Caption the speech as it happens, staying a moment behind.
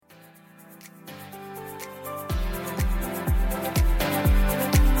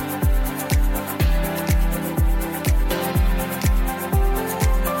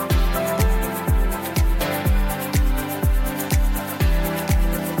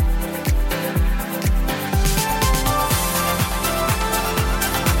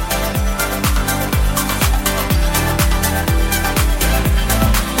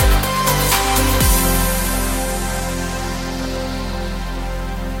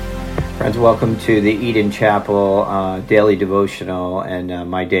Friends, welcome to the Eden Chapel daily devotional, and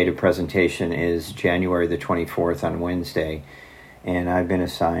my date of presentation is January the 24th on Wednesday, and I've been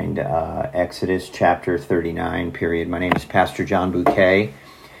assigned Exodus chapter 39, period. My name is Pastor John Bouquet.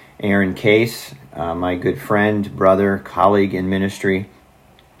 Aaron Case, my good friend, brother, colleague in ministry,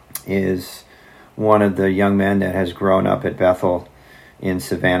 is one of the young men that has grown up at Bethel in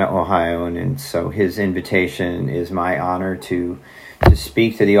Savannah, Ohio, and so his invitation is my honor to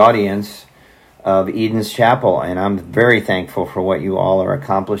speak to the audience of Eden's Chapel, and I'm very thankful for what you all are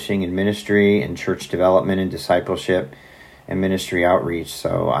accomplishing in ministry and church development and discipleship and ministry outreach.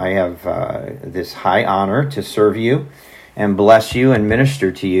 So I have this high honor to serve you and bless you and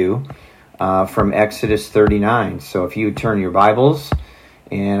minister to you from Exodus 39. So if you turn your Bibles,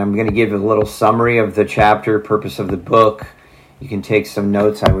 and I'm going to give a little summary of the chapter, purpose of the book. You can take some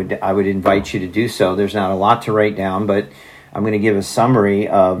notes. I would invite you to do so. There's not a lot to write down, but I'm going to give a summary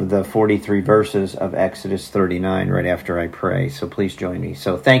of the 43 verses of Exodus 39 right after I pray. So please join me.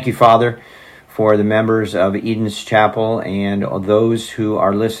 So thank you, Father, for the members of Eden's Chapel and those who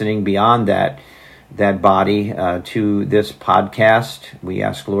are listening beyond that body to this podcast. We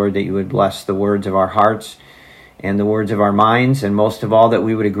ask, Lord, that you would bless the words of our hearts and the words of our minds, and most of all, that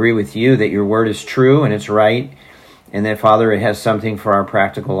we would agree with you that your word is true and it's right, and that, Father, it has something for our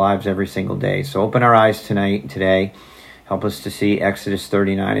practical lives every single day. So open our eyes today. Help us to see Exodus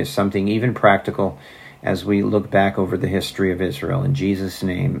 39 as something even practical as we look back over the history of Israel. In Jesus'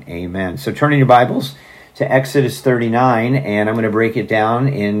 name, amen. So turning your Bibles to Exodus 39, and I'm going to break it down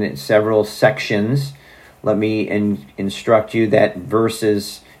in several sections. Let me instruct you that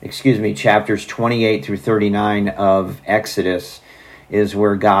chapters 28 through 39 of Exodus is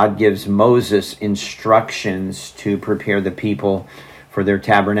where God gives Moses instructions to prepare the people for their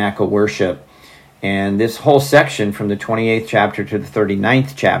tabernacle worship. And this whole section from the 28th chapter to the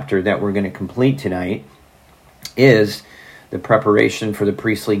 39th chapter that we're going to complete tonight is the preparation for the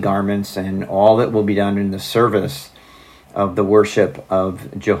priestly garments and all that will be done in the service of the worship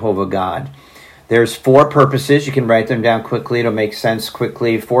of Jehovah God. There's four purposes. You can write them down quickly. It'll make sense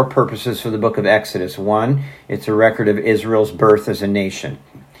quickly. Four purposes for the book of Exodus. One, it's a record of Israel's birth as a nation.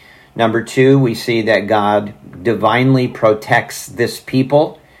 Number two, we see that God divinely protects this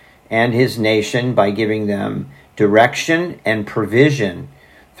people and his nation by giving them direction and provision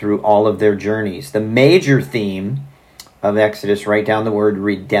through all of their journeys. The major theme of Exodus, write down the word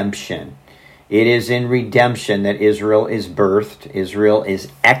redemption. It is in redemption that Israel is birthed. Israel is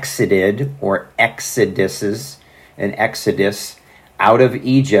exited, or exodus out of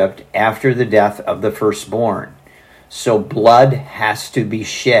Egypt after the death of the firstborn. So blood has to be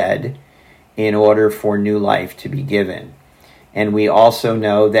shed in order for new life to be given. And we also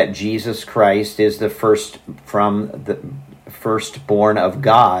know that Jesus Christ is the firstborn of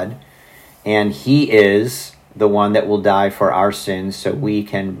God, and he is the one that will die for our sins so we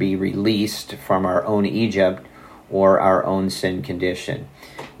can be released from our own Egypt or our own sin condition.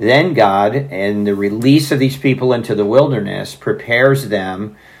 Then God, in the release of these people into the wilderness, prepares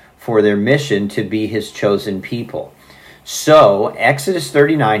them for their mission to be his chosen people. So, Exodus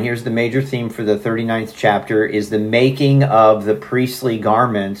 39, here's the major theme for the 39th chapter, is the making of the priestly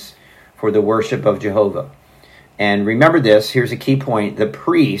garments for the worship of Jehovah. And remember this, here's a key point. The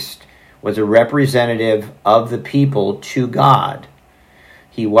priest was a representative of the people to God.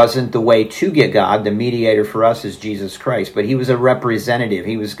 He wasn't the way to get God. The mediator for us is Jesus Christ, but he was a representative.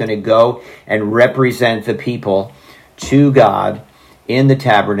 He was going to go and represent the people to God in the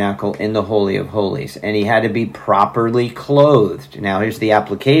tabernacle, in the Holy of Holies. And he had to be properly clothed. Now here's the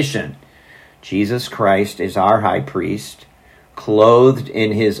application. Jesus Christ is our high priest, clothed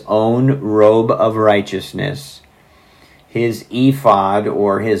in his own robe of righteousness. His ephod,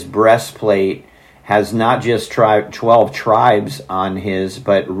 or his breastplate, has not just 12 tribes on his,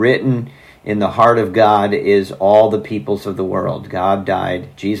 but written in the heart of God is all the peoples of the world. God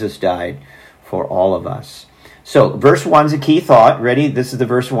died, Jesus died for all of us. So, verse 1 is a key thought. Ready? This is the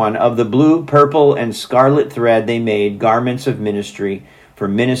verse 1. Of the blue, purple, and scarlet thread they made garments of ministry for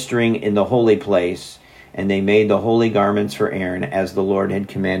ministering in the holy place, and they made the holy garments for Aaron as the Lord had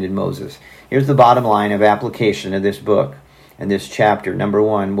commanded Moses. Here's the bottom line of application of this book and this chapter. Number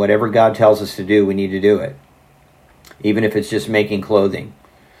one, whatever God tells us to do, we need to do it, even if it's just making clothing.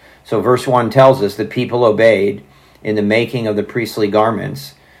 So verse 1 tells us that people obeyed in the making of the priestly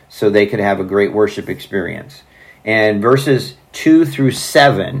garments so they could have a great worship experience. And verses 2 through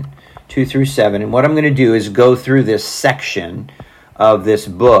 7, and what I'm going to do is go through this section of this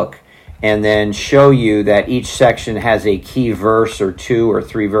book and then show you that each section has a key verse or two or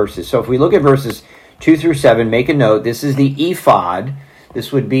three verses. So if we look at verses 2 through 7, make a note. This is the ephod.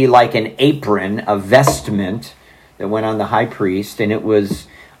 This would be like an apron, a vestment that went on the high priest, and it was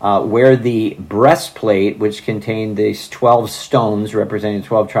where the breastplate, which contained these 12 stones representing the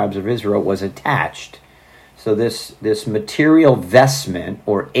 12 tribes of Israel, was attached. So this material vestment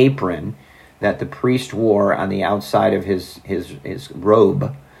or apron that the priest wore on the outside of his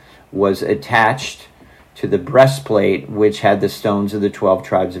robe was attached to the breastplate, which had the stones of the 12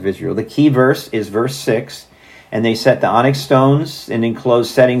 tribes of Israel. The key verse is verse 6. And they set the onyx stones in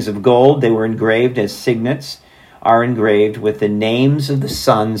enclosed settings of gold. They were engraved as signets are engraved with the names of the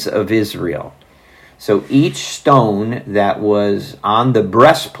sons of Israel. So each stone that was on the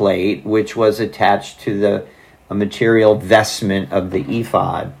breastplate, which was attached to a material vestment of the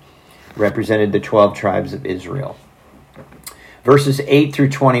ephod, represented the 12 tribes of Israel. Verses 8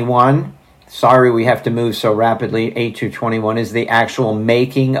 through 21, sorry we have to move so rapidly, 8 through 21 is the actual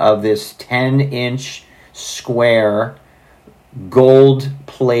making of this 10-inch square,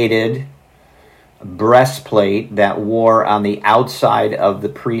 gold-plated breastplate that wore on the outside of the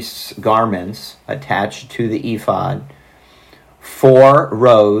priest's garments attached to the ephod. 4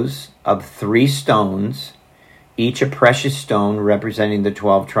 rows of 3 stones, each a precious stone representing the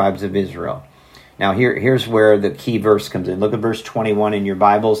 12 tribes of Israel. Now here's where the key verse comes in. Look at verse 21 in your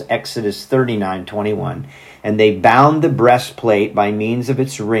Bibles, Exodus 39:21. And they bound the breastplate by means of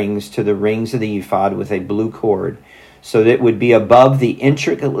its rings to the rings of the ephod with a blue cord, so that it would be above the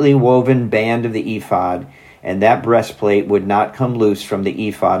intricately woven band of the ephod, and that breastplate would not come loose from the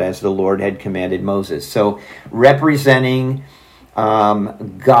ephod as the Lord had commanded Moses. So representing God,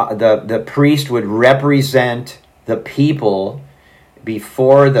 the priest would represent the people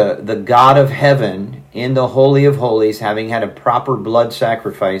before the God of heaven in the Holy of Holies, having had a proper blood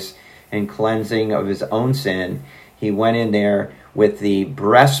sacrifice and cleansing of his own sin. He went in there with the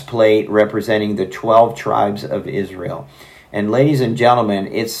breastplate representing the 12 tribes of Israel. And ladies and gentlemen,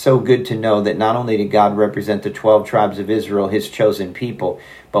 it's so good to know that not only did God represent the 12 tribes of Israel, his chosen people,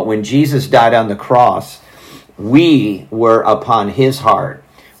 but when Jesus died on the cross, we were upon his heart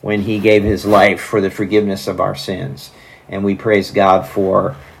when he gave his life for the forgiveness of our sins. And we praise God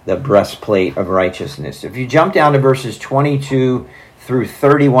for the breastplate of righteousness. If you jump down to verses 22 through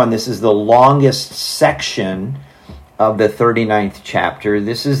 31, this is the longest section of the 39th chapter.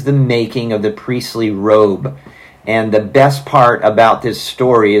 This is the making of the priestly robe. And the best part about this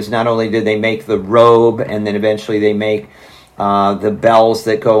story is not only did they make the robe, and then eventually they make the bells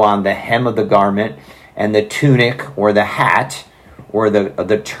that go on the hem of the garment, and the tunic or the hat or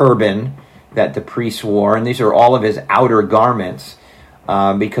the turban that the priest wore. And these are all of his outer garments.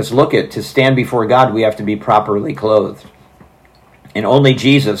 Because to stand before God, we have to be properly clothed. And only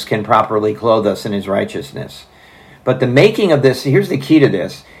Jesus can properly clothe us in his righteousness. But the making of this, here's the key to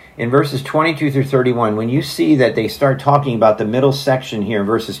this. In verses 22 through 31, when you see that they start talking about the middle section here,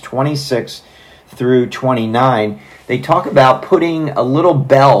 verses 26 through 29, they talk about putting little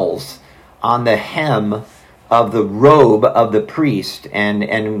bells on the hem of the robe of the priest.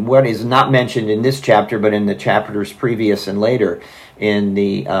 And what is not mentioned in this chapter, but in the chapters previous and later, in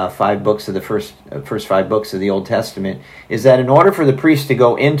the 5 books of the first 5 books of the Old Testament, is that in order for the priest to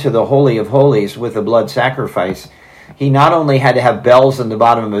go into the Holy of Holies with a blood sacrifice, he not only had to have bells on the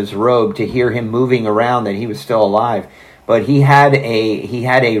bottom of his robe to hear him moving around that he was still alive, but he had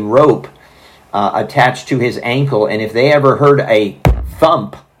a rope attached to his ankle, and if they ever heard a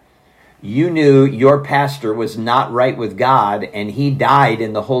thump, you knew your pastor was not right with God, and he died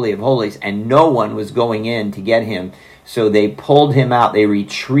in the Holy of Holies, and no one was going in to get him. So they pulled him out. They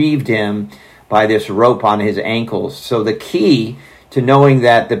retrieved him by this rope on his ankles. So the key to knowing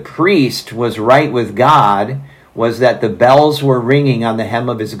that the priest was right with God was that the bells were ringing on the hem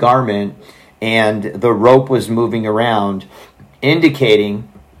of his garment and the rope was moving around,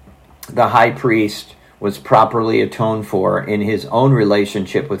 indicating the high priest was properly atoned for in his own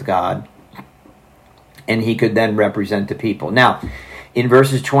relationship with God, and he could then represent the people. Now, in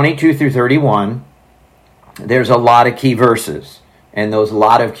verses 22 through 31, there's a lot of key verses, and those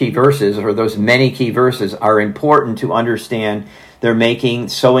lot of key verses, or those many key verses, are important to understand. They're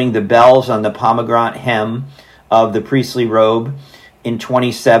sewing the bells on the pomegranate hem of the priestly robe. In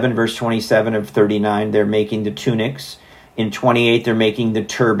 27, verse 27 of 39, they're making the tunics. In 28, they're making the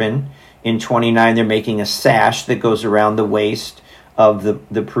turban. In 29, they're making a sash that goes around the waist of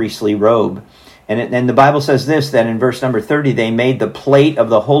the priestly robe. And the Bible says this, that in verse number 30, they made the plate of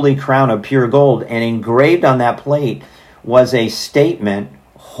the holy crown of pure gold, and engraved on that plate was a statement,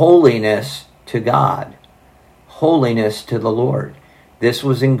 holiness to God, holiness to the Lord. This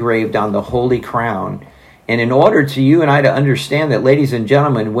was engraved on the holy crown. And in order to you and I to understand that, ladies and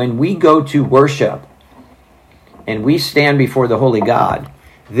gentlemen, when we go to worship, and we stand before the holy God,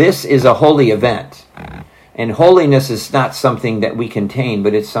 this is a holy event. And holiness is not something that we contain,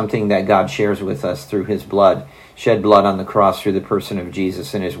 but it's something that God shares with us through his blood, shed blood on the cross through the person of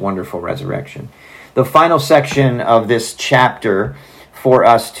Jesus and his wonderful resurrection. The final section of this chapter for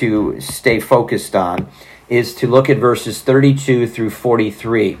us to stay focused on is to look at verses 32 through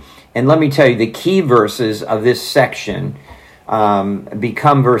 43. And let me tell you, the key verses of this section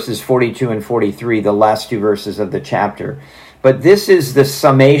become verses 42 and 43, the last two verses of the chapter. But this is the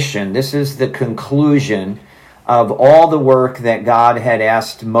summation, this is the conclusion of all the work that God had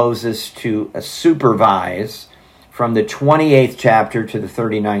asked Moses to supervise from the 28th chapter to the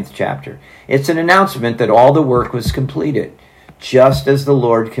 39th chapter. It's an announcement that all the work was completed, just as the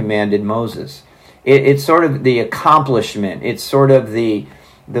Lord commanded Moses. It's sort of the accomplishment. It's sort of the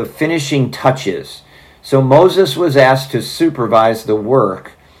finishing touches. So Moses was asked to supervise the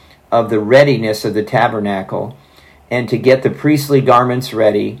work of the readiness of the tabernacle and to get the priestly garments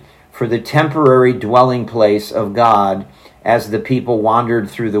ready for the temporary dwelling place of God as the people wandered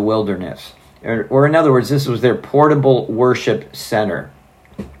through the wilderness. Or in other words, this was their portable worship center.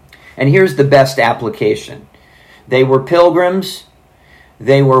 And here's the best application. They were pilgrims.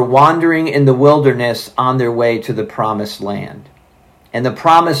 They were wandering in the wilderness on their way to the promised land. And the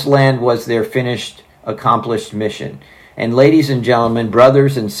promised land was their finished, accomplished mission. And ladies and gentlemen,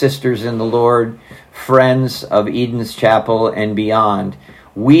 brothers and sisters in the Lord, friends of Eden's Chapel and beyond,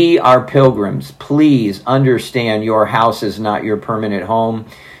 we are pilgrims. Please understand your house is not your permanent home.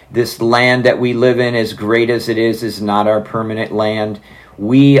 This land that we live in, as great as it is not our permanent land.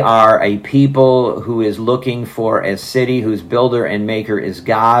 We are a people who is looking for a city whose builder and maker is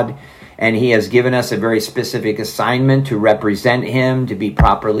God. And he has given us a very specific assignment to represent him, to be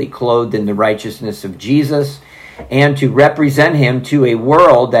properly clothed in the righteousness of Jesus, and to represent him to a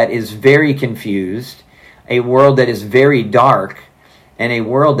world that is very confused, a world that is very dark, and a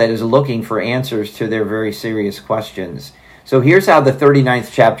world that is looking for answers to their very serious questions. So here's how the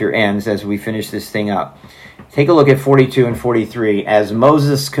 39th chapter ends as we finish this thing up. Take a look at 42 and 43 as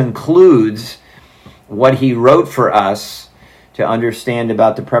Moses concludes what he wrote for us to understand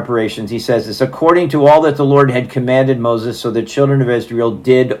about the preparations. He says this, according to all that the Lord had commanded Moses, so the children of Israel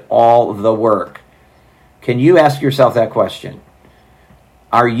did all the work. Can you ask yourself that question?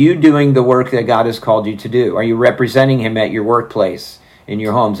 Are you doing the work that God has called you to do? Are you representing him at your workplace, in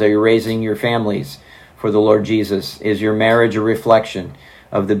your homes? Are you raising your families for the Lord Jesus? Is your marriage a reflection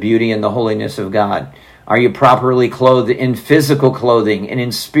of the beauty and the holiness of God? Are you properly clothed in physical clothing and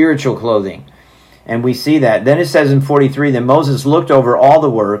in spiritual clothing? And we see that. Then it says in 43, that Moses looked over all the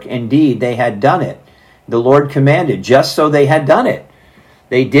work. Indeed, they had done it. The Lord commanded, just so they had done it.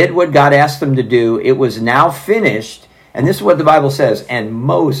 They did what God asked them to do. It was now finished. And this is what the Bible says. And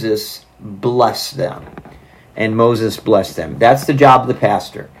Moses blessed them. And Moses blessed them. That's the job of the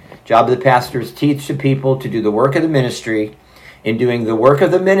pastor. Job of the pastor is teach the people to do the work of the ministry. In doing the work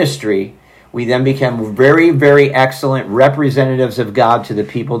of the ministry, we then become very, very excellent representatives of God to the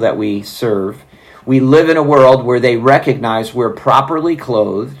people that we serve. We live in a world where they recognize we're properly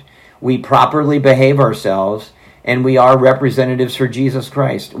clothed, we properly behave ourselves, and we are representatives for Jesus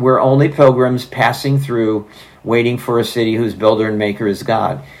Christ. We're only pilgrims passing through, waiting for a city whose builder and maker is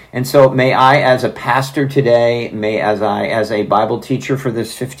God. And so may I, as a pastor today, as a Bible teacher for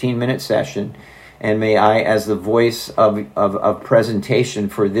this 15-minute session, and may I, as the voice of presentation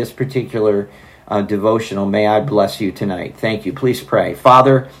for this particular devotional, may I bless you tonight. Thank you. Please pray.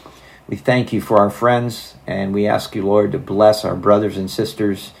 Father, we thank you for our friends, and we ask you, Lord, to bless our brothers and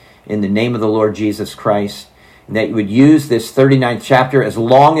sisters in the name of the Lord Jesus Christ, and that you would use this 39th chapter, as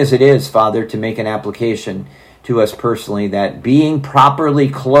long as it is, Father, to make an application to us personally, that being properly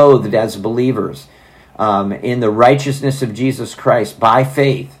clothed as believers in the righteousness of Jesus Christ by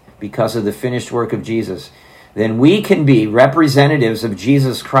faith, because of the finished work of Jesus, then we can be representatives of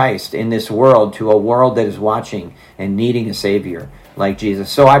Jesus Christ in this world to a world that is watching and needing a Savior like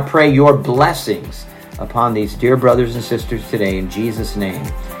Jesus. So I pray your blessings upon these dear brothers and sisters today in Jesus' name.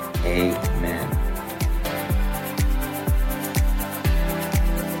 Amen.